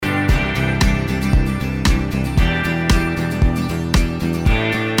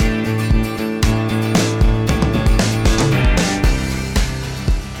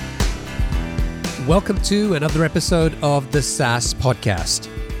Welcome to another episode of the SaaS Podcast.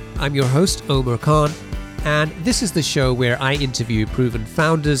 I'm your host, Omar Khan, and this is the show where I interview proven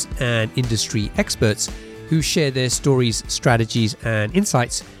founders and industry experts who share their stories, strategies, and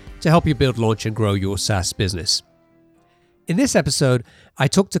insights to help you build, launch, and grow your SaaS business. In this episode, I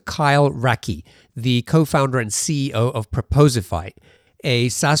talked to Kyle Racki, the co-founder and CEO of Proposify, a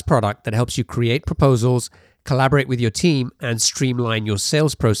SaaS product that helps you create proposals, collaborate with your team, and streamline your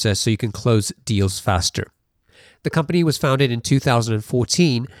sales process so you can close deals faster. The company was founded in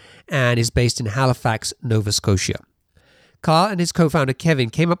 2014 and is based in Halifax, Nova Scotia. Kyle and his co-founder Kevin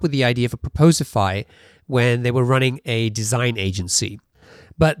came up with the idea for Proposify when they were running a design agency,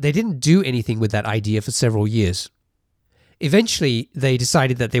 but they didn't do anything with that idea for several years. Eventually, they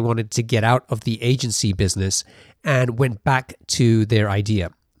decided that they wanted to get out of the agency business and went back to their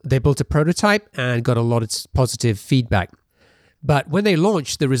idea. They built a prototype and got a lot of positive feedback. But when they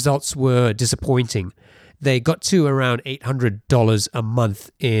launched, the results were disappointing. They got to around $800 a month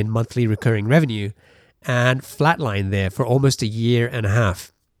in monthly recurring revenue and flatlined there for almost a year and a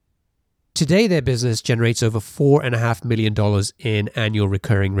half. Today, their business generates over $4.5 million in annual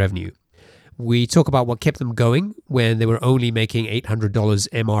recurring revenue. We talk about what kept them going when they were only making $800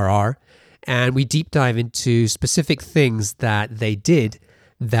 MRR, and we deep dive into specific things that they did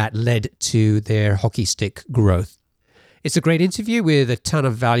that led to their hockey stick growth. It's a great interview with a ton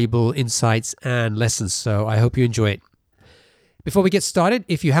of valuable insights and lessons, so I hope you enjoy it. Before we get started,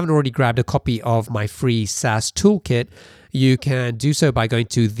 if you haven't already grabbed a copy of my free SaaS toolkit, you can do so by going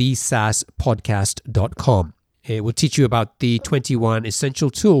to thesaaspodcast.com. It will teach you about the 21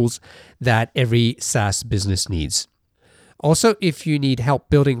 essential tools that every SaaS business needs. Also, if you need help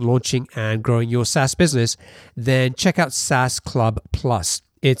building, launching, and growing your SaaS business, then check out SaaS Club Plus.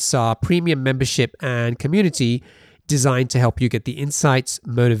 It's our premium membership and community designed to help you get the insights,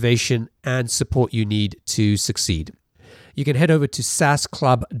 motivation, and support you need to succeed. You can head over to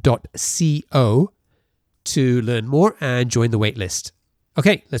saasclub.co to learn more and join the waitlist.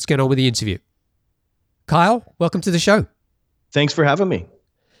 Okay, let's get on with the interview. Kyle, welcome to the show. Thanks for having me.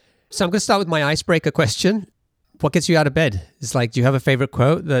 So I'm going to start with my icebreaker question. What gets you out of bed? It's like, do you have a favorite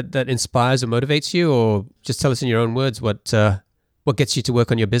quote that inspires or motivates you? Or just tell us in your own words what gets you to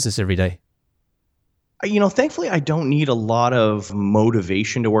work on your business every day? Thankfully, I don't need a lot of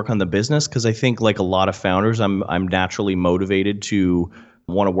motivation to work on the business because I think like a lot of founders, I'm naturally motivated to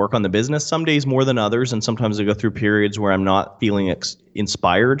want to work on the business. Some days more than others, and sometimes I go through periods where I'm not feeling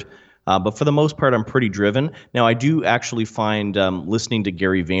inspired. But for the most part, I'm pretty driven. Now, I do actually find listening to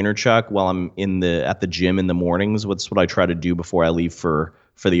Gary Vaynerchuk while I'm at the gym in the mornings. What's what I try to do before I leave for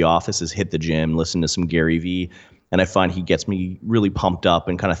the office is hit the gym, listen to some Gary V. And I find he gets me really pumped up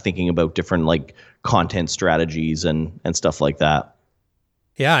and kind of thinking about different like content strategies and stuff like that.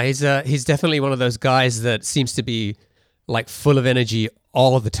 Yeah, he's definitely one of those guys that seems to be like full of energy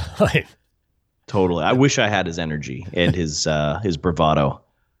all of the time. Totally. I wish I had his energy and his bravado.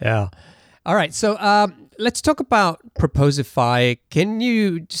 Yeah. All right. So let's talk about Proposify. Can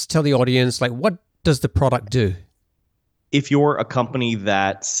you just tell the audience, like, what does the product do? If you're a company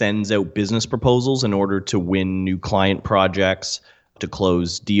that sends out business proposals in order to win new client projects, to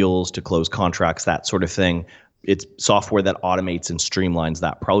close deals, to close contracts, that sort of thing, it's software that automates and streamlines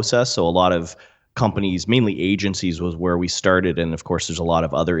that process. So a lot of companies, mainly agencies, was where we started. And of course, there's a lot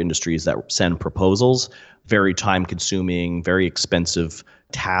of other industries that send proposals, very time consuming, very expensive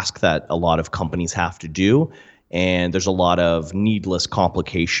task that a lot of companies have to do. And there's a lot of needless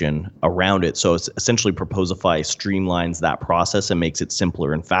complication around it. So it's essentially Proposify streamlines that process and makes it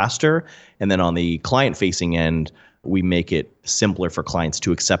simpler and faster. And then on the client-facing end, we make it simpler for clients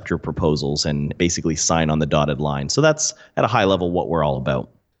to accept your proposals and basically sign on the dotted line. So that's at a high level what we're all about.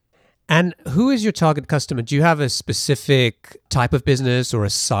 And who is your target customer? Do you have a specific type of business or a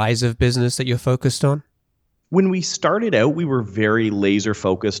size of business that you're focused on? When we started out, we were very laser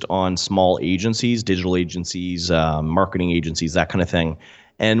focused on small agencies, digital agencies, marketing agencies, that kind of thing.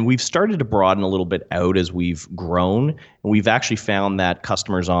 And we've started to broaden a little bit out as we've grown. And we've actually found that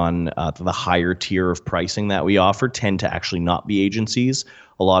customers on the higher tier of pricing that we offer tend to actually not be agencies.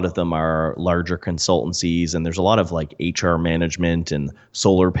 A lot of them are larger consultancies, and there's a lot of like HR management and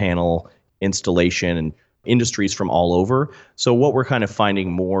solar panel installation and industries from all over. So what we're kind of finding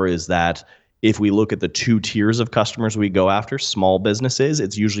more is that if we look at the two tiers of customers we go after, small businesses,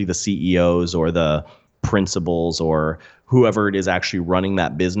 it's usually the CEOs or the principals or whoever it is actually running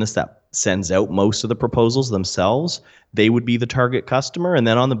that business that sends out most of the proposals themselves. They would be the target customer. And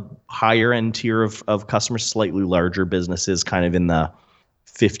then on the higher end tier of customers, slightly larger businesses, kind of in the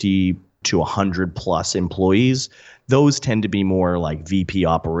 50 to 100 plus employees. Those tend to be more like VP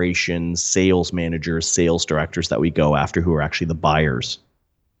operations, sales managers, sales directors that we go after who are actually the buyers.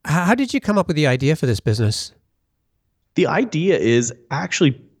 How did you come up with the idea for this business? The idea is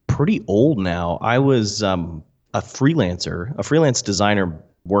actually pretty old now. I was a freelance designer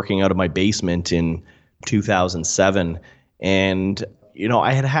working out of my basement in 2007. And,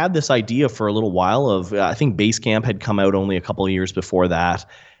 I had this idea for a little while of, I think Basecamp had come out only a couple of years before that.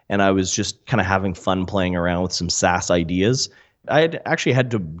 And I was just kind of having fun playing around with some SaaS ideas. I had actually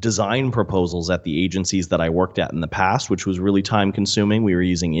had to design proposals at the agencies that I worked at in the past, which was really time consuming. We were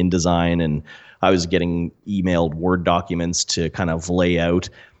using InDesign and I was getting emailed Word documents to kind of lay out.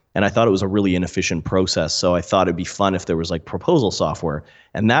 And I thought it was a really inefficient process. So I thought it'd be fun if there was like proposal software.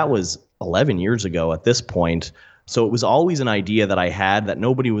 And that was 11 years ago at this point. So it was always an idea that I had that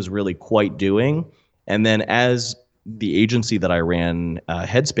nobody was really quite doing. And then as the agency that I ran,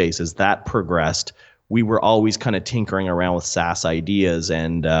 Headspace, as that progressed, we were always kind of tinkering around with SaaS ideas.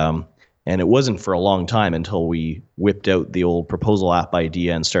 And it wasn't for a long time until we whipped out the old proposal app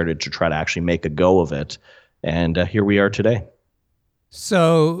idea and started to try to actually make a go of it. And here we are today.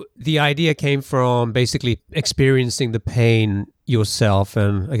 So the idea came from basically experiencing the pain yourself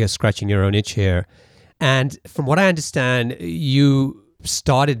and I guess scratching your own itch here. And from what I understand, you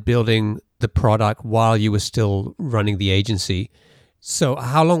started building the product while you were still running the agency. So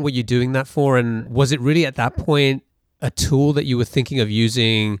how long were you doing that for? And was it really at that point a tool that you were thinking of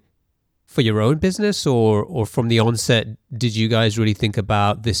using for your own business, or from the onset, did you guys really think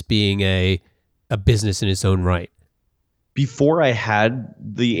about this being a business in its own right? Before I had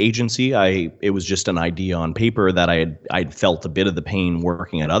the agency, it was just an idea on paper that I'd felt a bit of the pain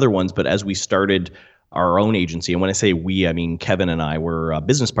working at other ones. But as we started our own agency, and when I say we, I mean Kevin and I were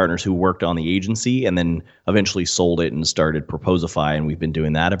business partners who worked on the agency and then eventually sold it and started Proposify, and we've been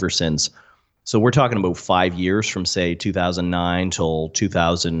doing that ever since. So we're talking about 5 years from say 2009 till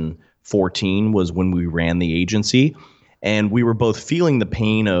 2014 was when we ran the agency, and we were both feeling the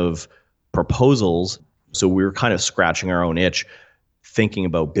pain of proposals. So we were kind of scratching our own itch thinking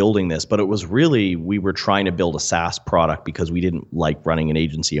about building this, but it was really, we were trying to build a SaaS product because we didn't like running an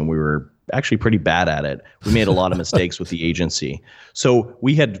agency and we were actually pretty bad at it. We made a lot of mistakes with the agency. So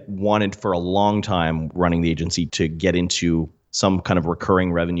we had wanted for a long time running the agency to get into some kind of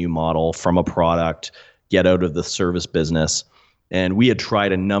recurring revenue model from a product, get out of the service business. And we had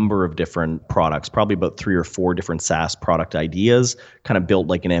tried a number of different products, probably about 3 or 4 different SaaS product ideas, kind of built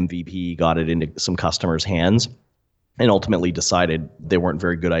like an MVP, got it into some customers' hands, and ultimately decided they weren't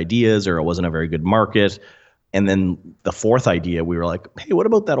very good ideas or it wasn't a very good market. And then the 4th idea, we were like, hey, what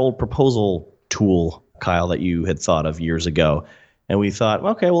about that old proposal tool, Kyle, that you had thought of years ago? And we thought,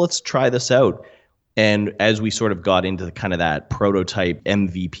 okay, well, let's try this out. And as we sort of got into kind of that prototype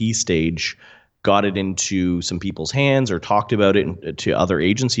MVP stage, got it into some people's hands or talked about it to other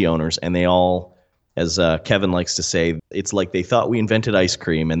agency owners, and they all, as Kevin likes to say, it's like they thought we invented ice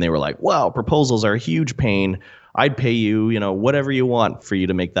cream, and they were like, wow, proposals are a huge pain. I'd pay you, whatever you want for you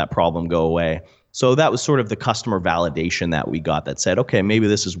to make that problem go away. So that was sort of the customer validation that we got that said, okay, maybe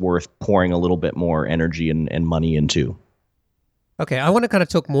this is worth pouring a little bit more energy and money into. Okay, I want to kind of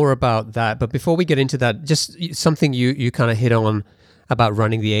talk more about that. But before we get into that, just something you kind of hit on about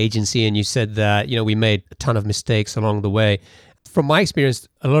running the agency. And you said that, we made a ton of mistakes along the way. From my experience,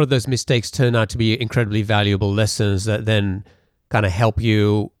 a lot of those mistakes turn out to be incredibly valuable lessons that then kind of help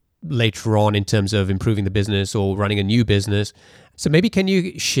you later on in terms of improving the business or running a new business. So maybe can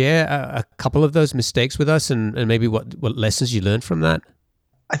you share a couple of those mistakes with us and maybe what lessons you learned from that?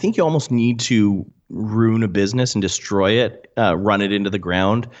 I think you almost need to ruin a business and destroy it, run it into the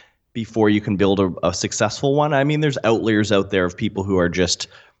ground before you can build a successful one. I mean, there's outliers out there of people who are just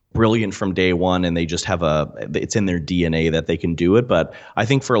brilliant from day one and they just have it's in their DNA that they can do it. But I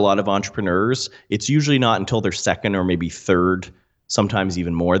think for a lot of entrepreneurs, it's usually not until their second or maybe third, sometimes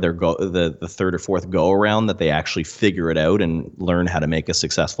even more, the 3rd or 4th go around that they actually figure it out and learn how to make a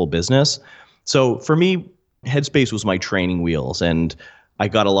successful business. So for me, Headspace was my training wheels, and I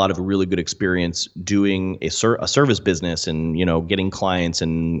got a lot of really good experience doing a service business and, getting clients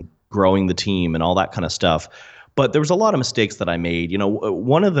and growing the team and all that kind of stuff. But there was a lot of mistakes that I made.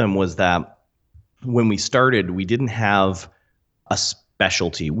 One of them was that when we started, we didn't have a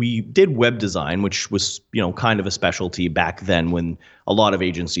specialty. We did web design, which was, kind of a specialty back then when a lot of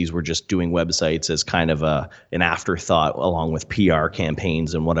agencies were just doing websites as kind of an afterthought along with PR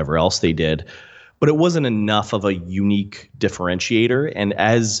campaigns and whatever else they did. But it wasn't enough of a unique differentiator. And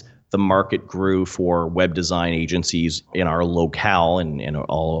as the market grew for web design agencies in our locale and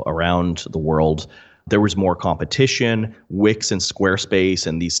all around the world, There was more competition. Wix and Squarespace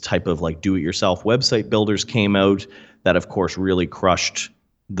and these type of like do-it-yourself website builders came out that, of course, really crushed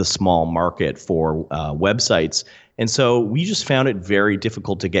the small market for websites. And so we just found it very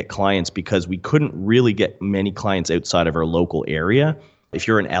difficult to get clients because we couldn't really get many clients outside of our local area. If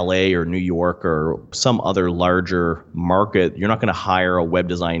you're in LA or New York or some other larger market, you're not going to hire a web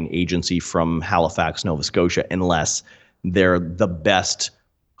design agency from Halifax, Nova Scotia, unless they're the best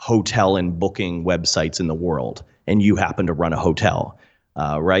hotel and booking websites in the world, and you happen to run a hotel,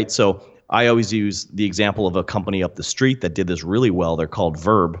 right? So I always use the example of a company up the street that did this really well. They're called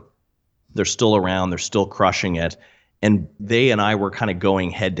Verb. They're still around. They're still crushing it. And they and I were kind of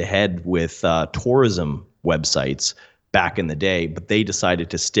going head to head with tourism websites back in the day, but they decided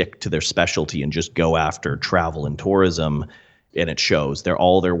to stick to their specialty and just go after travel and tourism. And it shows.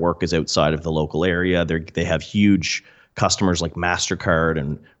 All their work is outside of the local area. They have huge customers like MasterCard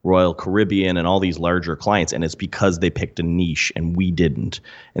and Royal Caribbean and all these larger clients. And it's because they picked a niche and we didn't.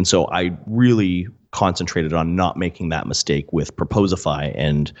 And so I really concentrated on not making that mistake with Proposify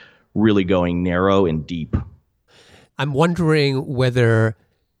and really going narrow and deep. I'm wondering whether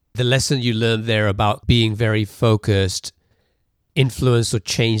the lesson you learned there about being very focused influenced or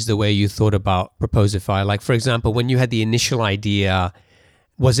changed the way you thought about Proposify. Like, for example, when you had the initial idea,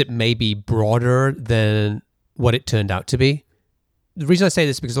 was it maybe broader than what it turned out to be? The reason I say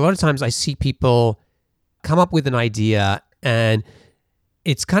this is because a lot of times I see people come up with an idea and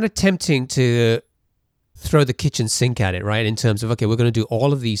it's kind of tempting to throw the kitchen sink at it, right? In terms of, okay, we're going to do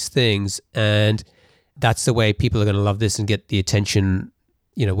all of these things and that's the way people are going to love this and get the attention.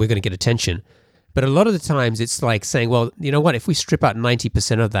 We're going to get attention. But a lot of the times it's like saying, well, you know what, if we strip out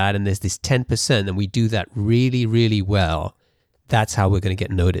 90% of that and there's this 10% and we do that really, really well, that's how we're going to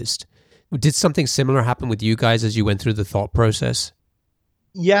get noticed. Did something similar happen with you guys as you went through the thought process?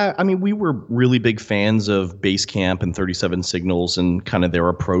 Yeah, I mean, we were really big fans of Basecamp and 37 Signals and kind of their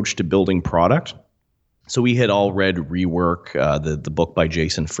approach to building product. So we had all read Rework, the book by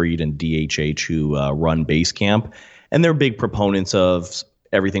Jason Fried and DHH, who run Basecamp. And they're big proponents of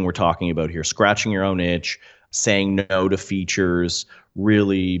everything we're talking about here, scratching your own itch, saying no to features,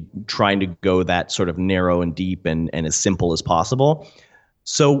 really trying to go that sort of narrow and deep and as simple as possible.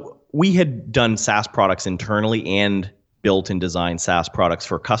 So we had done SaaS products internally and built and designed SaaS products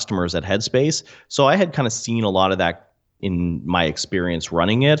for customers at Headspace. So I had kind of seen a lot of that in my experience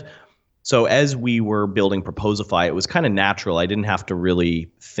running it. So as we were building Proposify, it was kind of natural. I didn't have to really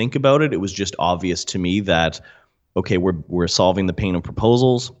think about it. It was just obvious to me that, okay, we're solving the pain of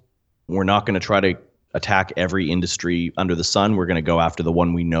proposals. We're not going to try to attack every industry under the sun. We're going to go after the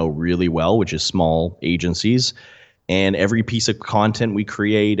one we know really well, which is small agencies. And every piece of content we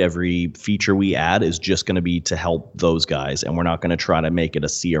create, every feature we add is just going to be to help those guys. And we're not going to try to make it a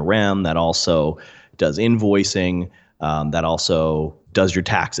CRM that also does invoicing, that also does your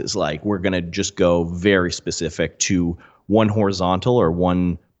taxes. Like, we're going to just go very specific to one horizontal or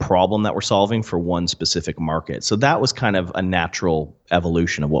one problem that we're solving for one specific market. So that was kind of a natural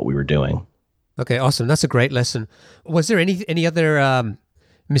evolution of what we were doing. Okay, awesome. That's a great lesson. Was there any other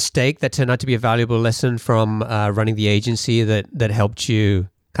mistake that turned out to be a valuable lesson from running the agency that helped you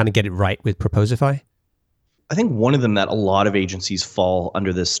kind of get it right with Proposify? I think one of them that a lot of agencies fall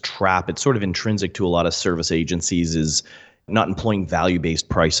under this trap, it's sort of intrinsic to a lot of service agencies, is not employing value-based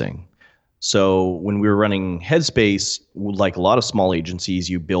pricing. So when we were running Headspace, like a lot of small agencies,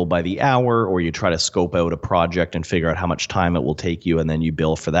 you bill by the hour, or you try to scope out a project and figure out how much time it will take you, and then you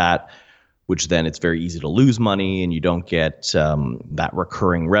bill for that, which then it's very easy to lose money and you don't get that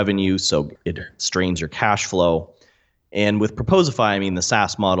recurring revenue. So it strains your cash flow. And with Proposify, I mean, the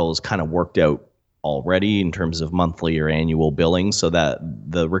SaaS model is kind of worked out already in terms of monthly or annual billing, so that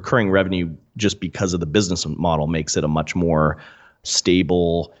the recurring revenue, just because of the business model, makes it a much more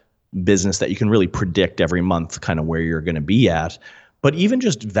stable business that you can really predict every month kind of where you're going to be at. But even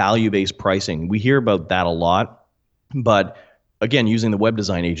just value-based pricing, we hear about that a lot. But again, using the web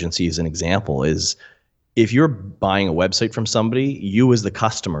design agency as an example, is if you're buying a website from somebody, you as the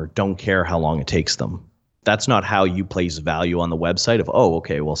customer don't care how long it takes them. That's not how you place value on the website of, oh,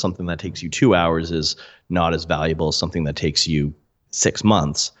 okay, well, something that takes you 2 hours is not as valuable as something that takes you 6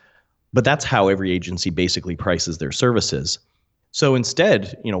 months. But that's how every agency basically prices their services. So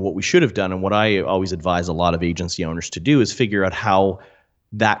instead, what we should have done, and what I always advise a lot of agency owners to do, is figure out how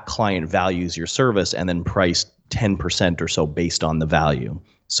that client values your service and then price 10% or so based on the value.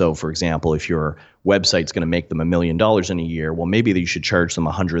 So for example, if your website's going to make them $1 million in a year, well, maybe you should charge them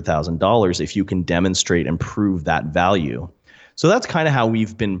 $100,000 if you can demonstrate and prove that value. So that's kind of how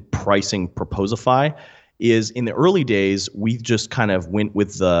we've been pricing Proposify. Is in the early days, we just kind of went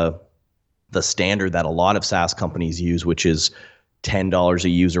with the the standard that a lot of SaaS companies use, which is $10 a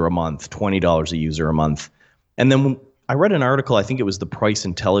user a month, $20 a user a month. And then I read an article, I think it was the Price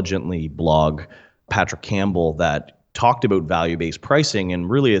Intelligently blog, Patrick Campbell, that talked about value-based pricing, and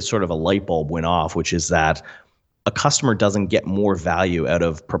really a sort of a light bulb went off, which is that a customer doesn't get more value out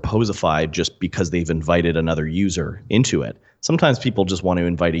of Proposify just because they've invited another user into it. Sometimes people just want to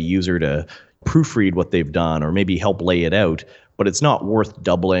invite a user to proofread what they've done or maybe help lay it out, but it's not worth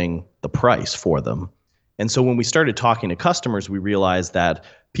doubling the price for them. And so when we started talking to customers, we realized that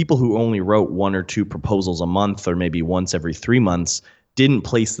people who only wrote 1 or 2 proposals a month or maybe once every 3 months didn't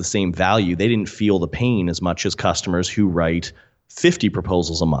place the same value. They didn't feel the pain as much as customers who write 50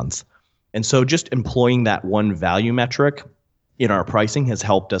 proposals a month. And so just employing that one value metric in our pricing has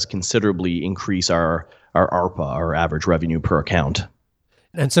helped us considerably increase our ARPA, our average revenue per account.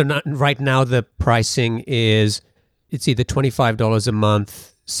 And so right now the pricing is, it's either $25 a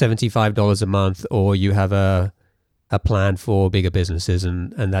month, $75 a month, or you have a plan for bigger businesses,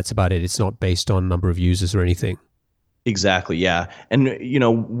 and that's about it. It's not based on number of users or anything. Exactly, yeah. And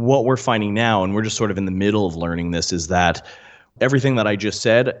what we're finding now, and we're just sort of in the middle of learning this, is that everything that I just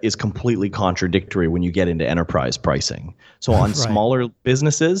said is completely contradictory when you get into enterprise pricing. So on smaller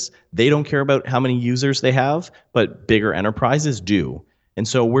businesses, they don't care about how many users they have, but bigger enterprises do. And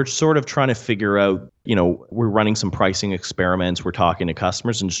so we're sort of trying to figure out, we're running some pricing experiments. We're talking to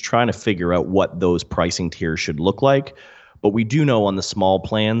customers and just trying to figure out what those pricing tiers should look like. But we do know on the small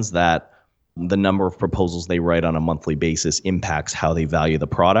plans that the number of proposals they write on a monthly basis impacts how they value the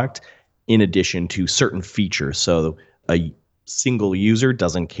product, in addition to certain features. So a single user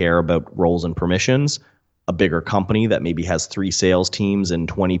doesn't care about roles and permissions. A bigger company that maybe has 3 sales teams and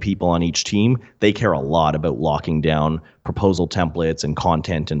 20 people on each team, they care a lot about locking down proposal templates and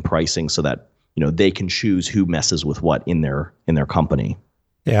content and pricing so that they can choose who messes with what in their company.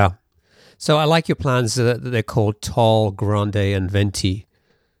 Yeah. So I like your plans that they're called Tall, Grande, and Venti.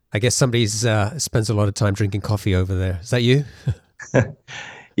 I guess somebody's spends a lot of time drinking coffee over there. Is that you?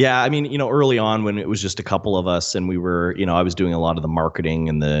 Yeah, I mean, early on when it was just a couple of us and we were, I was doing a lot of the marketing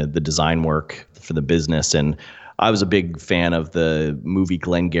and the design work for the business, and I was a big fan of the movie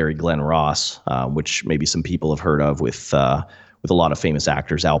Glengarry Glen Ross, which maybe some people have heard of with a lot of famous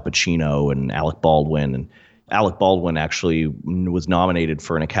actors, Al Pacino and Alec Baldwin. And Alec Baldwin actually was nominated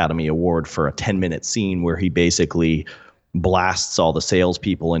for an Academy Award for a 10-minute scene where he basically blasts all the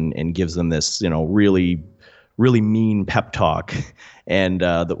salespeople and gives them this, really, really mean pep talk. And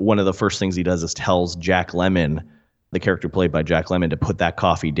one of the first things he does is tells Jack Lemmon, the character played by Jack Lemmon, to put that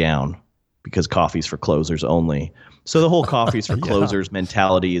coffee down because coffee's for closers only. So the whole coffee's for closers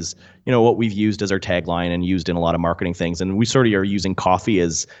mentality is, what we've used as our tagline and used in a lot of marketing things. And we sort of are using coffee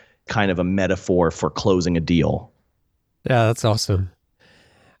as kind of a metaphor for closing a deal. Yeah, that's awesome.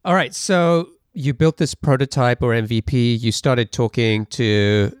 All right. So you built this prototype or MVP. You started talking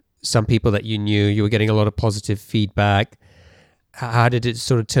to some people that you knew. You were getting a lot of positive feedback. How did it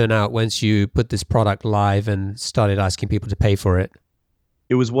sort of turn out once you put this product live and started asking people to pay for it?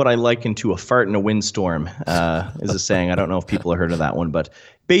 It was what I liken to a fart in a windstorm, is a saying. I don't know if people have heard of that one, but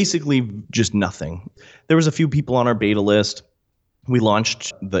basically just nothing. There was a few people on our beta list. We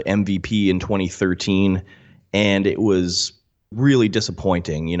launched the MVP in 2013, and it was really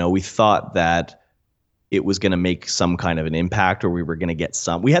disappointing. We thought that it was going to make some kind of an impact, or we were going to get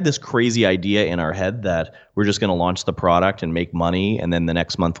some. We had this crazy idea in our head that we're just going to launch the product and make money, and then the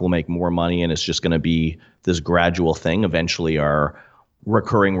next month we'll make more money, and it's just going to be this gradual thing. Eventually our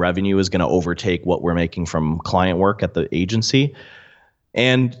recurring revenue is going to overtake what we're making from client work at the agency.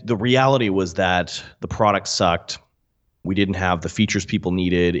 And the reality was that the product sucked. We didn't have the features people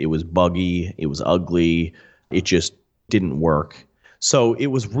needed. It was buggy. It was ugly. It just didn't work. So it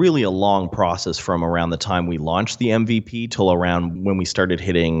was really a long process from around the time we launched the MVP till around when we started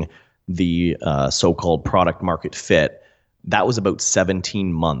hitting the so-called product market fit. That was about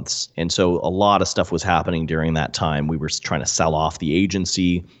 17 months. And so a lot of stuff was happening during that time. We were trying to sell off the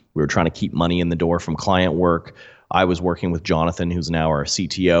agency. We were trying to keep money in the door from client work. I was working with Jonathan, who's now our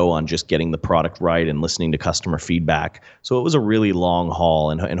CTO, on just getting the product right and listening to customer feedback. So it was a really long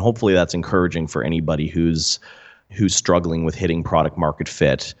haul, and hopefully that's encouraging for anybody who's struggling with hitting product market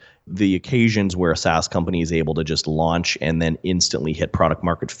fit. The occasions where a SaaS company is able to just launch and then instantly hit product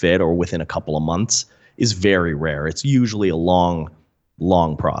market fit or within a couple of months is very rare. It's usually a long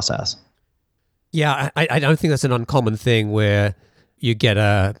process. Yeah, I don't think that's an uncommon thing where you get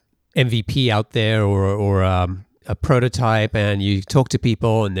a MVP out there or a prototype and you talk to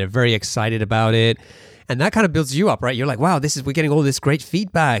people and they're very excited about it. And that kind of builds you up, right? You're like, wow, we're getting all this great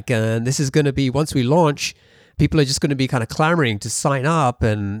feedback, and this is going to be, once we launch, people are just going to be kind of clamoring to sign up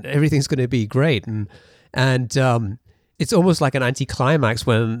and everything's going to be great. And it's almost like an anticlimax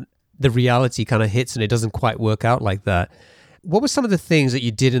when the reality kind of hits and it doesn't quite work out like that. What were some of the things that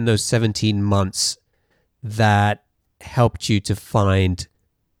you did in those 17 months that helped you to find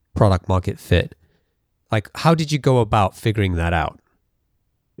product market fit? Like, how did you go about figuring that out?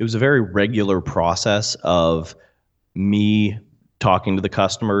 It was a very regular process of me talking to the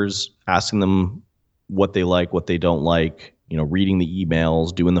customers, asking them what they like, what they don't like, reading the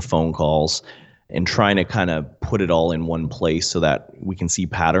emails, doing the phone calls, and trying to kind of put it all in one place so that we can see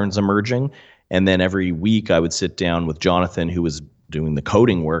patterns emerging. And then every week I would sit down with Jonathan, who was doing the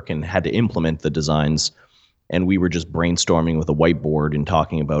coding work and had to implement the designs. And we were just brainstorming with a whiteboard and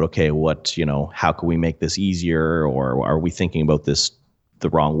talking about, okay, how can we make this easier? Or are we thinking about this the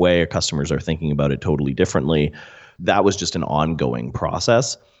wrong way? Or customers are thinking about it totally differently. That was just an ongoing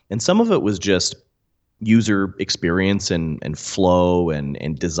process. And some of it was just user experience and flow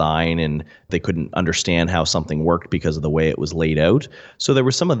and design, and they couldn't understand how something worked because of the way it was laid out. So there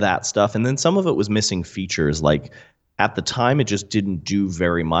was some of that stuff. And then some of it was missing features. Like at the time, it just didn't do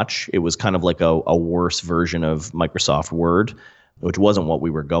very much. It was kind of like a worse version of Microsoft Word, which wasn't what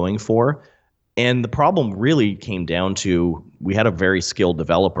we were going for. And the problem really came down to, we had a very skilled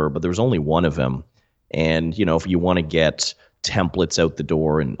developer, but there was only one of them. And, if you want to get templates out the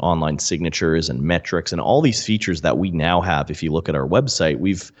door and online signatures and metrics and all these features that we now have, if you look at our website,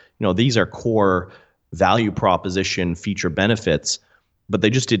 these are core value proposition feature benefits, but they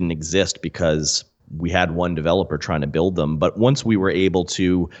just didn't exist because we had one developer trying to build them. But once we were able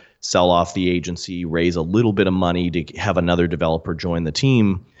to sell off the agency, raise a little bit of money to have another developer join the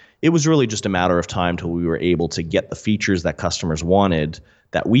team, it was really just a matter of time till we were able to get the features that customers wanted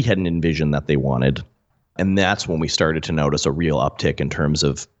that we hadn't envisioned that they wanted. And that's when we started to notice a real uptick in terms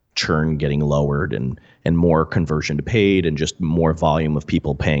of churn getting lowered and more conversion to paid and just more volume of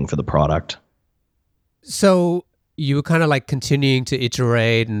people paying for the product. So you were kind of like continuing to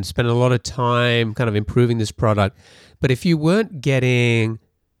iterate and spend a lot of time kind of improving this product. But if you weren't getting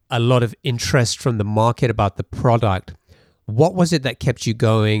a lot of interest from the market about the product, what was it that kept you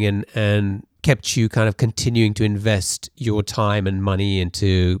going and kept you kind of continuing to invest your time and money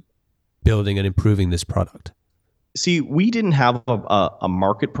into building and improving this product? See, we didn't have a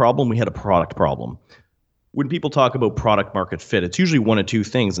market problem. We had a product problem. When people talk about product market fit, it's usually one of two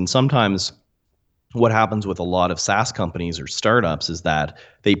things. And sometimes what happens with a lot of SaaS companies or startups is that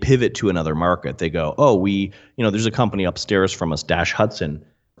they pivot to another market. They go, there's a company upstairs from us, Dash Hudson,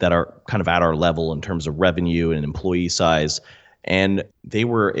 that are kind of at our level in terms of revenue and employee size. And they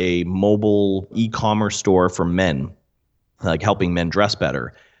were a mobile e-commerce store for men, like helping men dress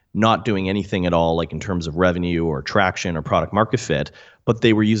better. Not doing anything at all like in terms of revenue or traction or product market fit, but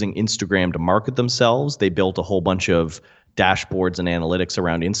they were using Instagram to market themselves. They built a whole bunch of dashboards and analytics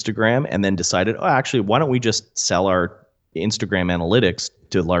around Instagram and then decided, why don't we just sell our Instagram analytics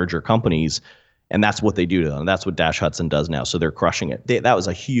to larger companies? And that's what they do to them. That's what Dash Hudson does now. So they're crushing it. That was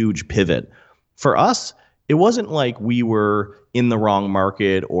a huge pivot. For us, it wasn't like we were in the wrong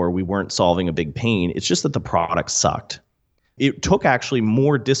market or we weren't solving a big pain. It's just that the product sucked. It took actually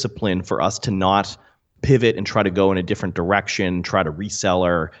more discipline for us to not pivot and try to go in a different direction, try to resell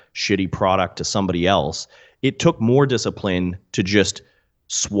our shitty product to somebody else. It took more discipline to just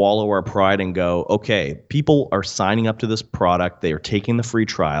swallow our pride and go, okay, people are signing up to this product. They are taking the free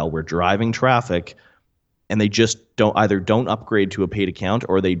trial. We're driving traffic, and they just don't upgrade to a paid account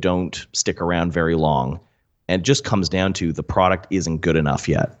or they don't stick around very long. And it just comes down to the product isn't good enough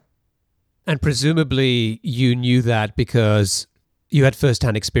yet. And presumably you knew that because you had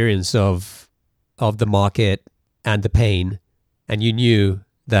firsthand experience of the market and the pain, and you knew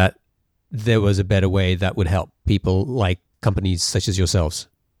that there was a better way that would help people like companies such as yourselves.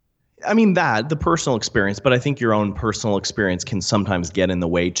 I mean, the personal experience, but I think your own personal experience can sometimes get in the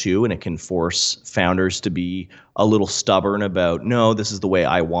way too, and it can force founders to be a little stubborn about, no, this is the way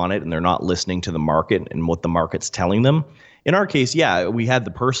I want it, and they're not listening to the market and what the market's telling them. In our case, we had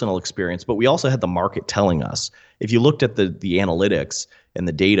the personal experience, but we also had the market telling us. If you looked at the analytics and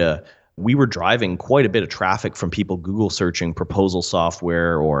the data, we were driving quite a bit of traffic from people Google searching proposal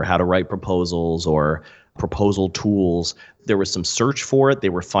software or how to write proposals or proposal tools. There was some search for it. They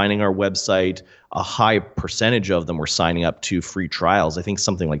were finding our website. A high percentage of them were signing up to free trials. I think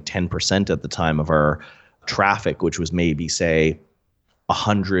something like 10% at the time of our traffic, which was maybe, say,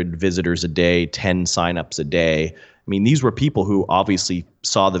 100 visitors a day, 10 signups a day. I mean, these were people who obviously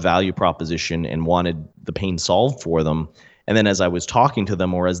saw the value proposition and wanted the pain solved for them. And then as I was talking to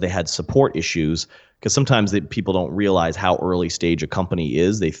them or as they had support issues, because sometimes people don't realize how early stage a company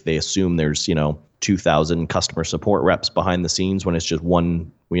is. They assume there's, 2,000 customer support reps behind the scenes when it's just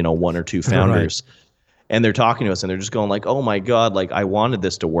one or two founders. Right. And they're talking to us and they're just going like, oh my God, like I wanted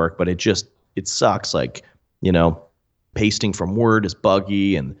this to work, but it sucks. Like, pasting from Word is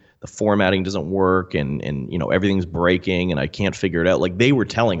buggy and the formatting doesn't work and everything's breaking and I can't figure it out. Like they were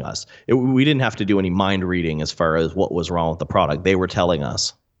telling us. We didn't have to do any mind reading as far as what was wrong with the product. They were telling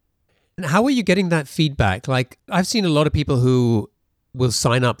us. And how are you getting that feedback? Like I've seen a lot of people who will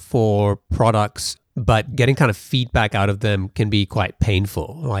sign up for products, but getting kind of feedback out of them can be quite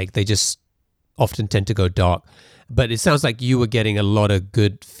painful. Like they just often tend to go dark. But it sounds like you were getting a lot of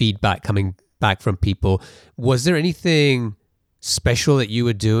good feedback coming back from people. Was there anything special that you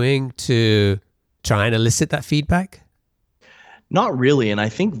were doing to try and elicit that feedback? Not really. And I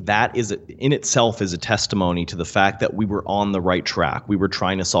think that is in itself is a testimony to the fact that we were on the right track. We were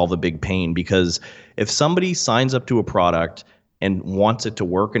trying to solve a big pain, because if somebody signs up to a product and wants it to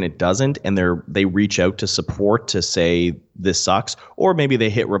work and it doesn't, and they reach out to support to say this sucks, or maybe they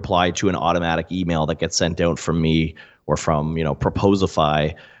hit reply to an automatic email that gets sent out from me or from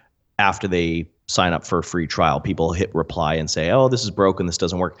Proposify after they sign up for a free trial. People hit reply and say, oh, this is broken, this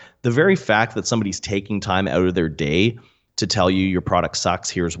doesn't work. The very fact that somebody's taking time out of their day to tell you your product sucks,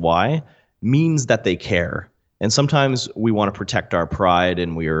 here's why, means that they care. And sometimes we want to protect our pride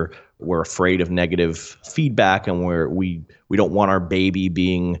and we're afraid of negative feedback, and we don't want our baby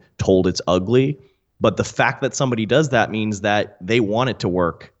being told it's ugly. But the fact that somebody does that means that they want it to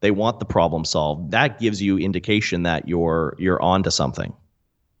work. They want the problem solved. That gives you indication that you're onto something.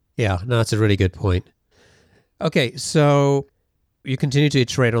 Yeah, no, that's a really good point. Okay, so you continue to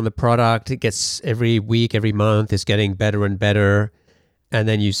iterate on the product. It gets every week, every month, it's getting better and better. And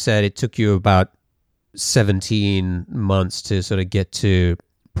then you said it took you about 17 months to sort of get to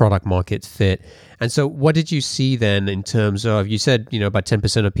product market fit. And so what did you see then in terms of, you said, about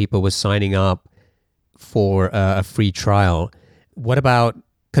 10% of people were signing up for a free trial. What about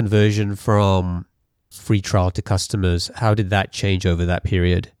conversion from free trial to customers? How did that change over that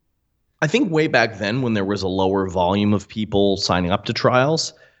period? I think way back then, when there was a lower volume of people signing up to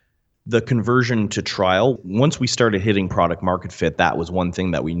trials, the conversion to trial, once we started hitting product market fit, that was one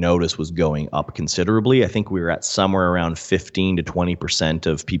thing that we noticed was going up considerably. I think we were at somewhere around 15 to 20%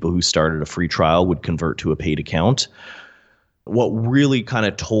 of people who started a free trial would convert to a paid account. What really kind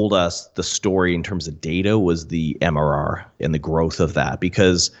of told us the story in terms of data was the MRR and the growth of that,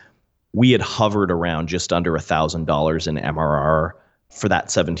 because we had hovered around just under $1,000 in MRR for that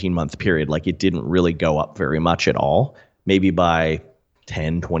 17-month period. Like it didn't really go up very much at all, maybe by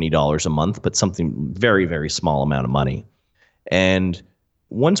 $10, $20 a month, but something very, very small amount of money. And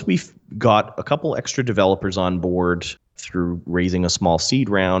once we got a couple extra developers on board through raising a small seed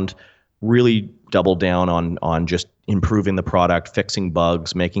round, really doubled down on just improving the product, fixing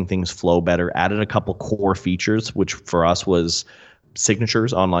bugs, making things flow better, added a couple core features, which for us was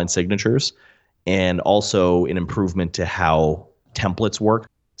signatures, online signatures, and also an improvement to how templates work.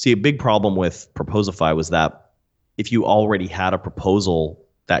 See, a big problem with Proposify was that if you already had a proposal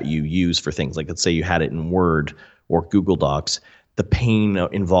that you use for things, like let's say you had it in Word or Google Docs, the pain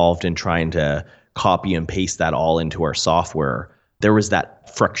involved in trying to copy and paste that all into our software, there was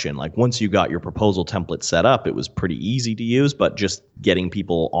that friction. Like once you got your proposal template set up, it was pretty easy to use, but just getting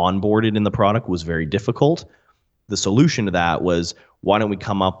people onboarded in the product was very difficult. The solution to that was, why don't we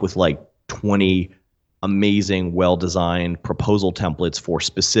come up with like 20 amazing, well-designed proposal templates for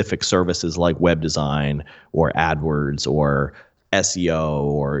specific services like web design or AdWords or SEO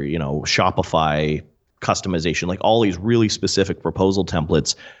or, Shopify customization, like all these really specific proposal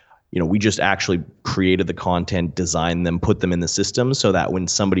templates. We just actually created the content, designed them, put them in the system so that when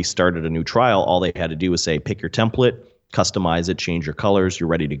somebody started a new trial, all they had to do was say, pick your template, customize it, change your colors, you're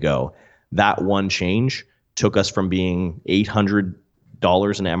ready to go. That one change took us from being $800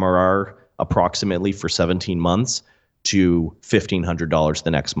 in MRR approximately for 17 months to $1,500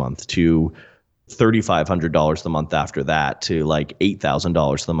 the next month, to $3,500 the month after that, to like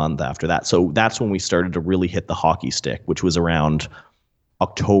 $8,000 the month after that. So that's when we started to really hit the hockey stick, which was around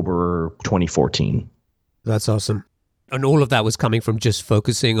October 2014. That's awesome. And all of that was coming from just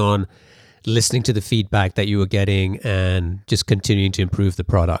focusing on listening to the feedback that you were getting and just continuing to improve the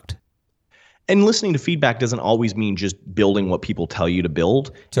product. And listening to feedback doesn't always mean just building what people tell you to build.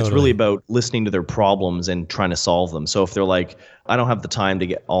 Totally. It's really about listening to their problems and trying to solve them. So if they're like, I don't have the time to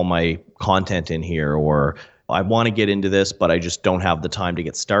get all my content in here, or I want to get into this, but I just don't have the time to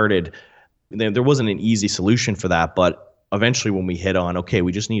get started, there wasn't an easy solution for that. But eventually when we hit on, okay,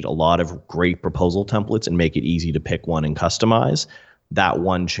 we just need a lot of great proposal templates and make it easy to pick one and customize, that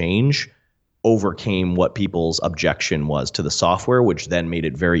one change overcame what people's objection was to the software, which then made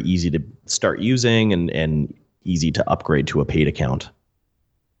it very easy to start using and easy to upgrade to a paid account.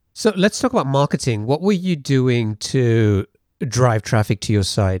 So let's talk about marketing. What were you doing to drive traffic to your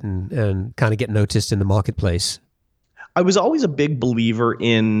site and kind of get noticed in the marketplace? I was always a big believer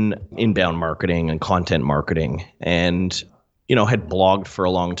in inbound marketing and content marketing, and had blogged for a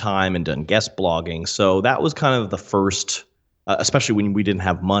long time and done guest blogging. So that was kind of the first, especially when we didn't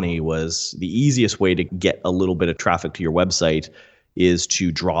have money, was the easiest way to get a little bit of traffic to your website is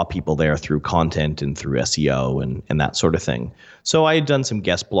to draw people there through content and through SEO and that sort of thing. So I had done some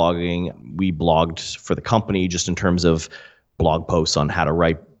guest blogging. We blogged for the company just in terms of blog posts on how to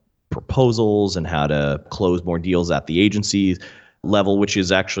write proposals and how to close more deals at the agency level, which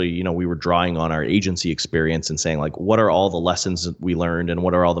is actually, we were drawing on our agency experience and saying, like, what are all the lessons that we learned and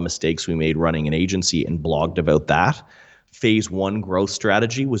what are all the mistakes we made running an agency, and blogged about that. Phase one growth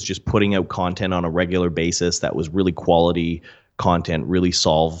strategy was just putting out content on a regular basis that was really quality content, really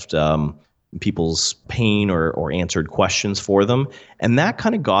solved people's pain or answered questions for them. And that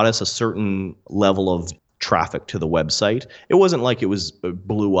kind of got us a certain level of traffic to the website. It wasn't like it was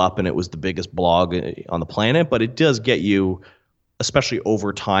blew up and it was the biggest blog on the planet, but it does get you, especially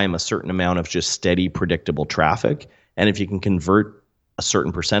over time, a certain amount of just steady, predictable traffic. And if you can convert a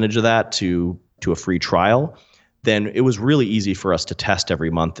certain percentage of that to a free trial, then it was really easy for us to test every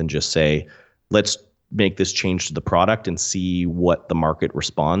month and just say, let's make this change to the product and see what the market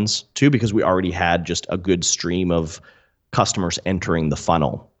responds to, because we already had just a good stream of customers entering the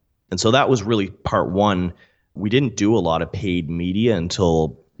funnel. And so that was really part one. We didn't do a lot of paid media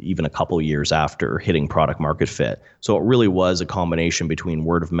until even a couple of years after hitting product market fit. So it really was a combination between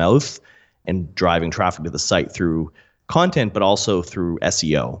word of mouth and driving traffic to the site through content, but also through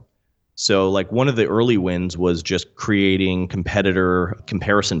SEO. So like one of the early wins was just creating competitor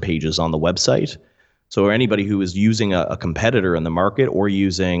comparison pages on the website. So anybody who is using a competitor in the market or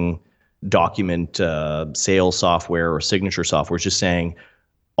using document sales software or signature software is just saying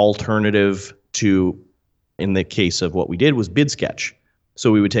alternative to, in the case of what we did, was BidSketch.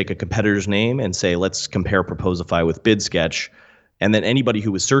 So we would take a competitor's name and say, let's compare Proposify with BidSketch. And then anybody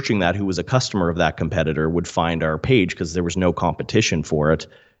who was searching that, who was a customer of that competitor, would find our page because there was no competition for it.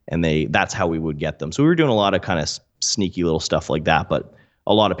 And that's how we would get them. So we were doing a lot of kind of sneaky little stuff like that, but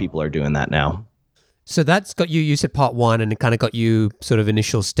a lot of people are doing that now. So that's got you said part one, and it kind of got you sort of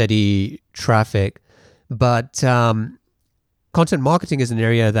initial steady traffic. But content marketing is an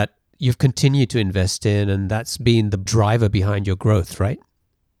area that you've continued to invest in, and that's been the driver behind your growth, right?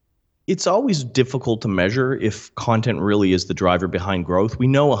 It's always difficult to measure if content really is the driver behind growth. We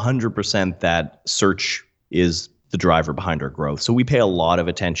know 100% that search is the driver behind our growth. So we pay a lot of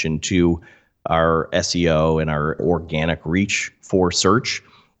attention to our SEO and our organic reach for search,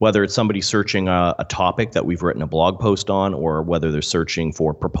 whether it's somebody searching a topic that we've written a blog post on, or whether they're searching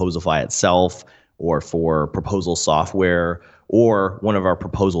for Proposify itself or for proposal software or one of our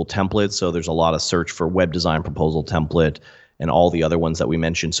proposal templates. So there's a lot of search for web design proposal template and all the other ones that we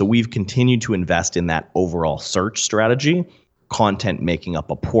mentioned. So we've continued to invest in that overall search strategy, content making up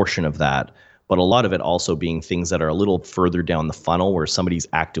a portion of that, but a lot of it also being things that are a little further down the funnel where somebody's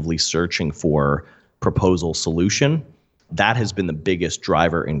actively searching for proposal solution. That has been the biggest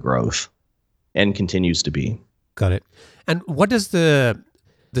driver in growth and continues to be. Got it. And what does the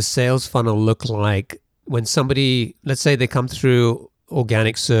sales funnel look like when somebody, let's say they come through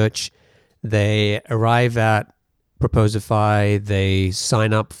organic search, they arrive at Proposify, they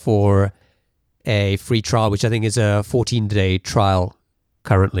sign up for a free trial, which I think is a 14-day trial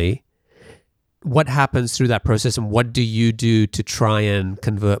currently. What happens through that process, and what do you do to try and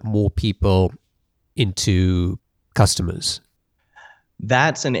convert more people into customers?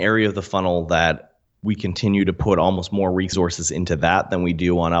 That's an area of the funnel that we continue to put almost more resources into that than we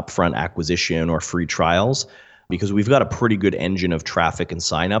do on upfront acquisition or free trials, because we've got a pretty good engine of traffic and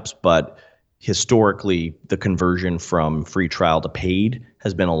signups, but historically the conversion from free trial to paid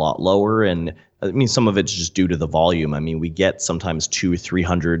has been a lot lower. And I mean, some of it's just due to the volume. I mean, we get sometimes 200 or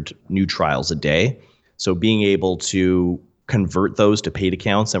 300 new trials a day. So being able to convert those to paid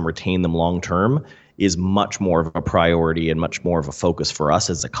accounts and retain them long term is much more of a priority and much more of a focus for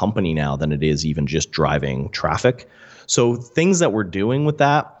us as a company now than it is even just driving traffic. So things that we're doing with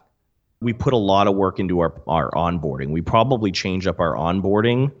that, we put a lot of work into our onboarding. We probably change up our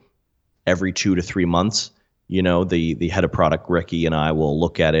onboarding every 2 to 3 months. You know, the head of product, Racki, and I will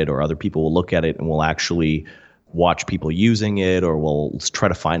look at it, or other people will look at it, and we'll actually watch people using it, or we'll try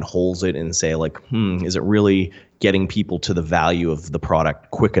to find holes in it and say, like, is it really getting people to the value of the product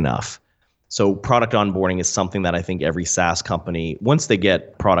quick enough? So product onboarding is something that I think every SaaS company, once they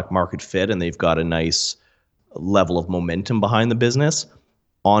get product market fit and they've got a nice level of momentum behind the business,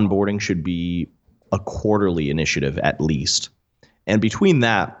 onboarding should be a quarterly initiative at least. And between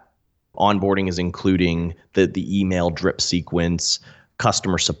that, onboarding is including the email drip sequence,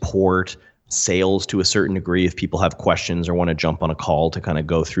 customer support, sales to a certain degree if people have questions or want to jump on a call to kind of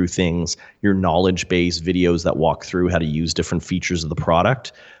go through things, your knowledge base videos that walk through how to use different features of the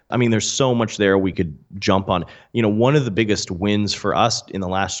product. I mean, there's so much there we could jump on. One of the biggest wins for us in the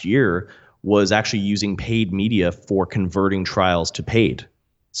last year was actually using paid media for converting trials to paid.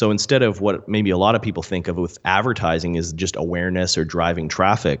 So instead of what maybe a lot of people think of with advertising is just awareness or driving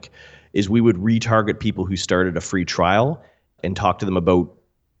traffic, is we would retarget people who started a free trial and talk to them about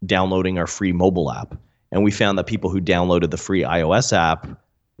downloading our free mobile app. And we found that people who downloaded the free iOS app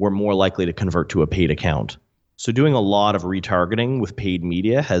were more likely to convert to a paid account. So doing a lot of retargeting with paid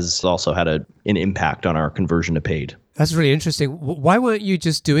media has also had an impact on our conversion to paid. That's really interesting. Why weren't you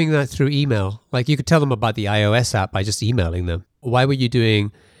just doing that through email? Like you could tell them about the iOS app by just emailing them. Why were you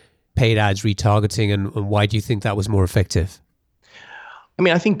doing paid ads retargeting, and why do you think that was more effective? I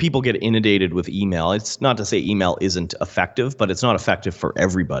mean, I think people get inundated with email. It's not to say email isn't effective, but it's not effective for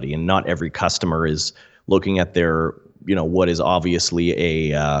everybody. And not every customer is looking at their, what is obviously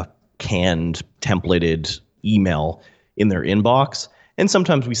a canned, templated email in their inbox. And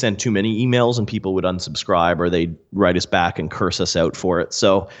sometimes we send too many emails and people would unsubscribe or they'd write us back and curse us out for it.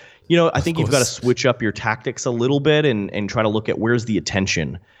 So, I think you've got to switch up your tactics a little bit and try to look at where's the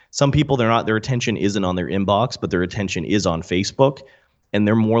attention. Some people, their attention isn't on their inbox, but their attention is on Facebook. And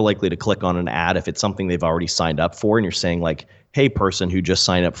they're more likely to click on an ad if it's something they've already signed up for. And you're saying like, hey, person who just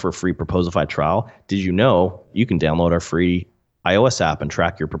signed up for a free Proposify trial, did you know you can download our free iOS app and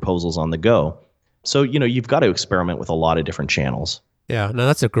track your proposals on the go? So, you've got to experiment with a lot of different channels. Yeah, no,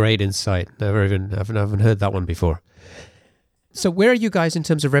 that's a great insight. I haven't heard that one before. So where are you guys in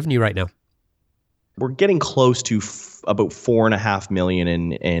terms of revenue right now? We're getting close to about $4.5 million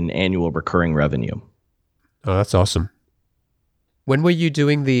in annual recurring revenue. Oh, that's awesome. When were you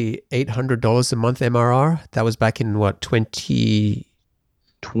doing the $800 a month MRR? That was back in what,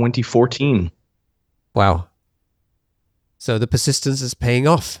 2014. Wow. So the persistence is paying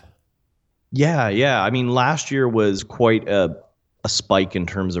off. Yeah. I mean, last year was quite a spike in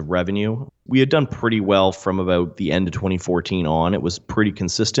terms of revenue. We had done pretty well from about the end of 2014 on. It was pretty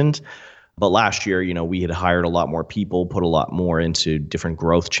consistent. But last year, we had hired a lot more people, put a lot more into different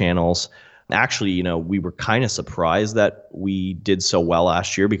growth channels. Actually, we were kind of surprised that we did so well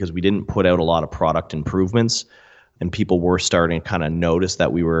last year because we didn't put out a lot of product improvements and people were starting to kind of notice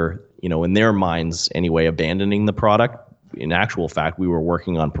that we were, in their minds anyway, abandoning the product. In actual fact, we were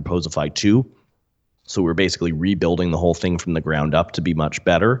working on Proposify 2. So we were basically rebuilding the whole thing from the ground up to be much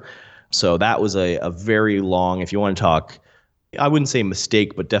better. So that was a very long, if you want to talk, I wouldn't say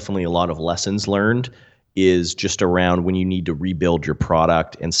mistake, but definitely a lot of lessons learned is just around when you need to rebuild your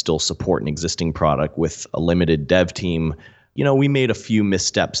product and still support an existing product with a limited dev team. We made a few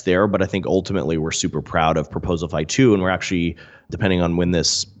missteps there, but I think ultimately we're super proud of Proposify 2. And we're actually, depending on when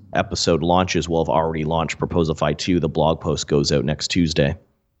this episode launches, we'll have already launched Proposify 2. The blog post goes out next Tuesday.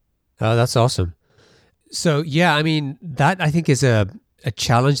 Oh, that's awesome. So yeah, I mean, that I think is a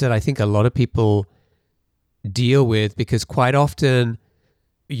challenge that I think a lot of people deal with, because quite often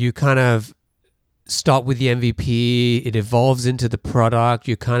you kind of start with the MVP, it evolves into the product,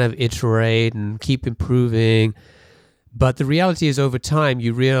 you kind of iterate and keep improving. But the reality is over time,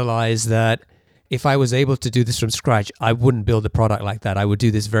 you realize that if I was able to do this from scratch, I wouldn't build a product like that. I would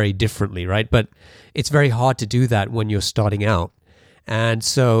do this very differently, right? But it's very hard to do that when you're starting out. And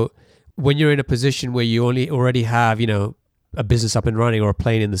so when you're in a position where you already have, a business up and running or a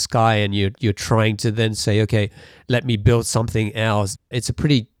plane in the sky, and you're trying to then say, okay, let me build something else, it's a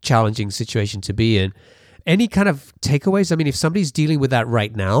pretty challenging situation to be in. Any kind of takeaways? I mean, if somebody's dealing with that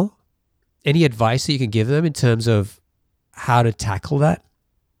right now, any advice that you can give them in terms of how to tackle that?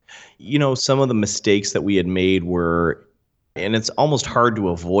 Some of the mistakes that we had made were, and it's almost hard to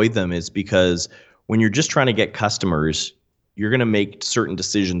avoid them, is because when you're just trying to get customers, you're going to make certain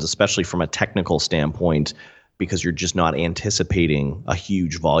decisions, especially from a technical standpoint, because you're just not anticipating a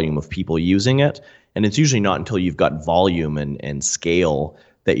huge volume of people using it. And it's usually not until you've got volume and scale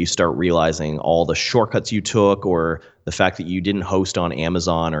that you start realizing all the shortcuts you took, or the fact that you didn't host on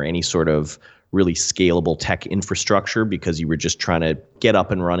Amazon or any sort of really scalable tech infrastructure because you were just trying to get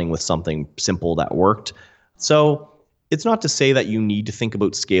up and running with something simple that worked. So it's not to say that you need to think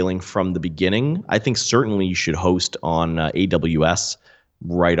about scaling from the beginning. I think certainly you should host on AWS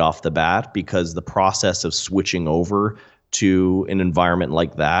right off the bat, because the process of switching over to an environment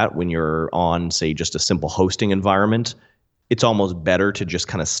like that, when you're on, say, just a simple hosting environment, it's almost better to just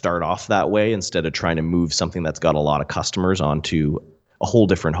kind of start off that way instead of trying to move something that's got a lot of customers onto a whole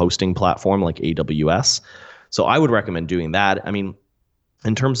different hosting platform like AWS. So I would recommend doing that. I mean,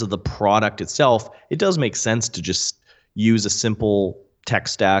 in terms of the product itself, it does make sense to just use a simple tech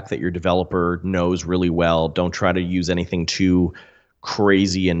stack that your developer knows really well. Don't try to use anything too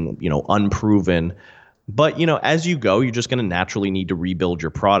crazy and, unproven. But, as you go, you're just going to naturally need to rebuild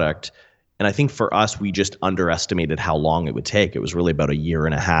your product. And I think for us, we just underestimated how long it would take. It was really about a year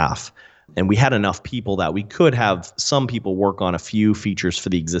and a half. And we had enough people that we could have some people work on a few features for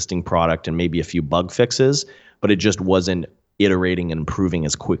the existing product and maybe a few bug fixes, but it just wasn't iterating and improving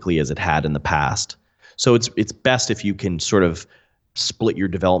as quickly as it had in the past. So it's best if you can sort of split your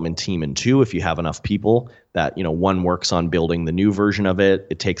development team in two if you have enough people that, one works on building the new version of it.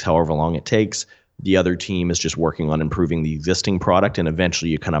 It takes however long it takes. The other team is just working on improving the existing product, and eventually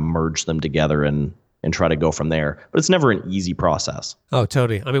you kind of merge them together and try to go from there. But it's never an easy process. Oh,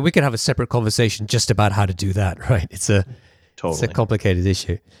 totally. I mean, we could have a separate conversation just about how to do that, right? It's a complicated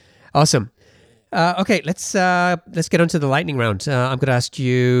issue. Awesome. Okay, let's get on to the lightning round. I'm going to ask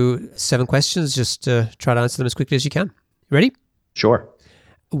you 7 questions. Just try to answer them as quickly as you can. Ready? Sure.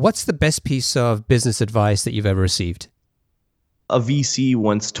 What's the best piece of business advice that you've ever received? A VC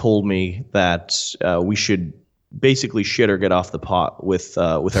once told me that we should basically shit or get off the pot with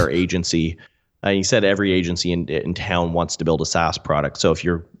our agency. He said every agency in town wants to build a SaaS product. So if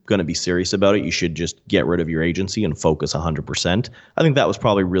you're going to be serious about it, you should just get rid of your agency and focus 100%. I think that was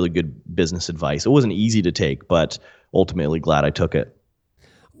probably really good business advice. It wasn't easy to take, but ultimately glad I took it.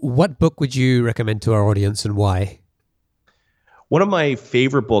 What book would you recommend to our audience and why? One of my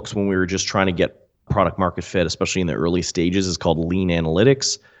favorite books when we were just trying to get product market fit, especially in the early stages, is called Lean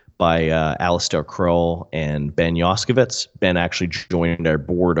Analytics by Alistair Crowe and Ben Yoskovitz. Ben actually joined our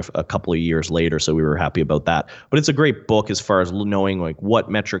board a couple of years later, so we were happy about that. But it's a great book as far as knowing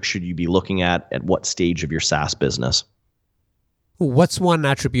what metrics should you be looking at what stage of your SaaS business. What's one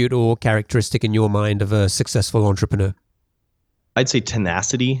attribute or characteristic in your mind of a successful entrepreneur? I'd say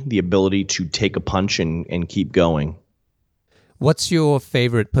tenacity, the ability to take a punch and keep going. What's your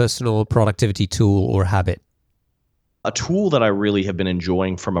favorite personal productivity tool or habit? A tool that I really have been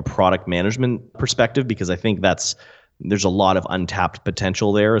enjoying from a product management perspective, because I think there's a lot of untapped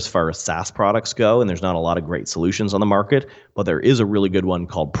potential there as far as SaaS products go, and there's not a lot of great solutions on the market, but there is a really good one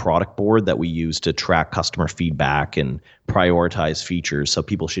called Product Board that we use to track customer feedback and prioritize features. So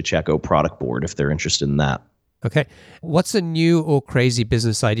people should check out Product Board if they're interested in that. Okay. What's a new or crazy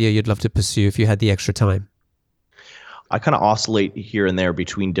business idea you'd love to pursue if you had the extra time? I kind of oscillate here and there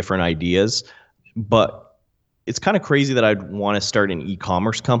between different ideas, but it's kind of crazy that I'd want to start an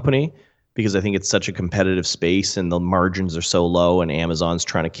e-commerce company because I think it's such a competitive space and the margins are so low and Amazon's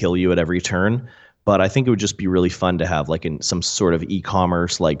trying to kill you at every turn. But I think it would just be really fun to have some sort of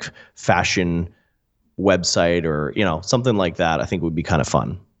e-commerce, like fashion website or, something like that. I think would be kind of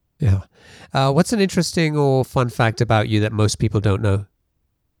fun. Yeah. What's an interesting or fun fact about you that most people don't know?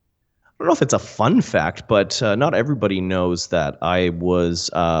 I don't know if it's a fun fact, but not everybody knows that I was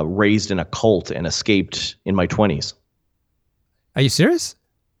raised in a cult and escaped in my 20s. Are you serious?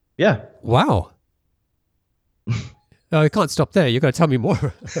 Yeah. Wow. You can't stop there. You've got to tell me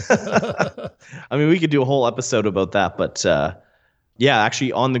more. I mean, we could do a whole episode about that, but yeah,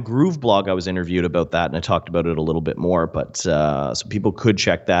 actually on the Groove blog, I was interviewed about that and I talked about it a little bit more, but so people could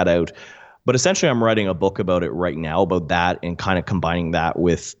check that out. But essentially, I'm writing a book about it right now, about that and kind of combining that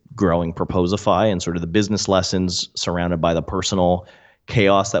with growing Proposify and sort of the business lessons surrounded by the personal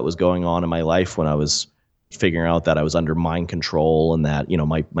chaos that was going on in my life when I was figuring out that I was under mind control and that,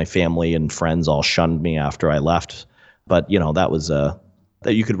 my family and friends all shunned me after I left. But, that was that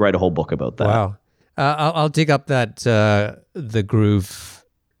you could write a whole book about that. Wow. I'll dig up that the Groove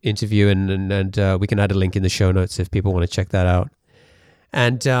interview and we can add a link in the show notes if people want to check that out.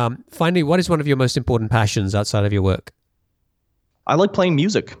 And finally, what is one of your most important passions outside of your work? I like playing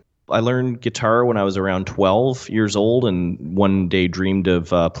music. I learned guitar when I was around 12 years old and one day dreamed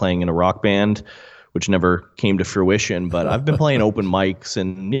of playing in a rock band, which never came to fruition. But I've been playing open mics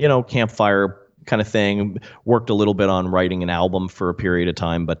and, campfire kind of thing. Worked a little bit on writing an album for a period of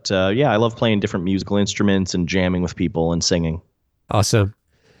time. But yeah, I love playing different musical instruments and jamming with people and singing. Awesome.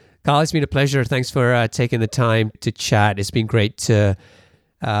 Carl, it's been a pleasure. Thanks for taking the time to chat. It's been great to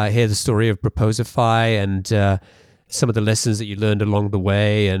hear the story of Proposify and some of the lessons that you learned along the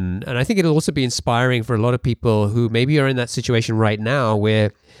way. And I think it'll also be inspiring for a lot of people who maybe are in that situation right now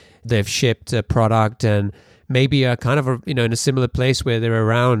where they've shipped a product and maybe are kind of in a similar place where they're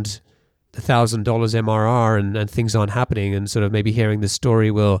around $1,000 MRR and things aren't happening, and sort of maybe hearing the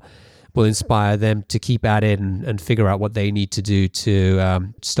story will inspire them to keep at it and figure out what they need to do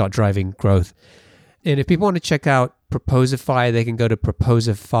to start driving growth. And if people want to check out Proposify, they can go to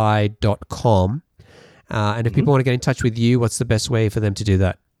proposify.com. And if people want to get in touch with you, what's the best way for them to do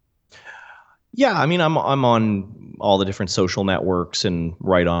that? Yeah, I mean, I'm on all the different social networks and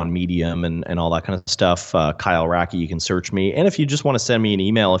right on Medium and all that kind of stuff. Kyle Racki, you can search me. And if you just want to send me an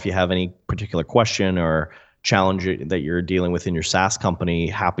email, if you have any particular question or challenge that you're dealing with in your SaaS company,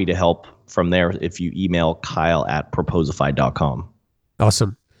 happy to help from there if you email kyle@proposify.com.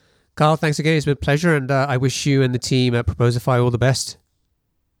 Awesome. Kyle, thanks again. It's been a pleasure. And I wish you and the team at Proposify all the best.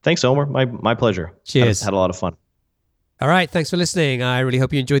 Thanks, Omer. My pleasure. Cheers. Had a lot of fun. All right. Thanks for listening. I really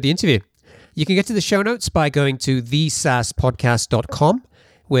hope you enjoyed the interview. You can get to the show notes by going to thesaaspodcast.com,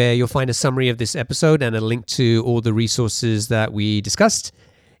 where you'll find a summary of this episode and a link to all the resources that we discussed.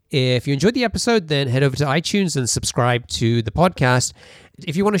 If you enjoyed the episode, then head over to iTunes and subscribe to the podcast.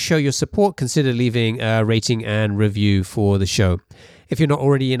 If you want to show your support, consider leaving a rating and review for the show. If you're not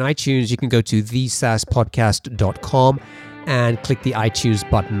already in iTunes, you can go to thesaaspodcast.com and click the iTunes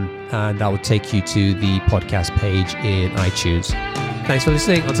button, and that will take you to the podcast page in iTunes. Thanks for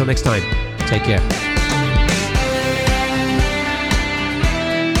listening. Until next time, take care.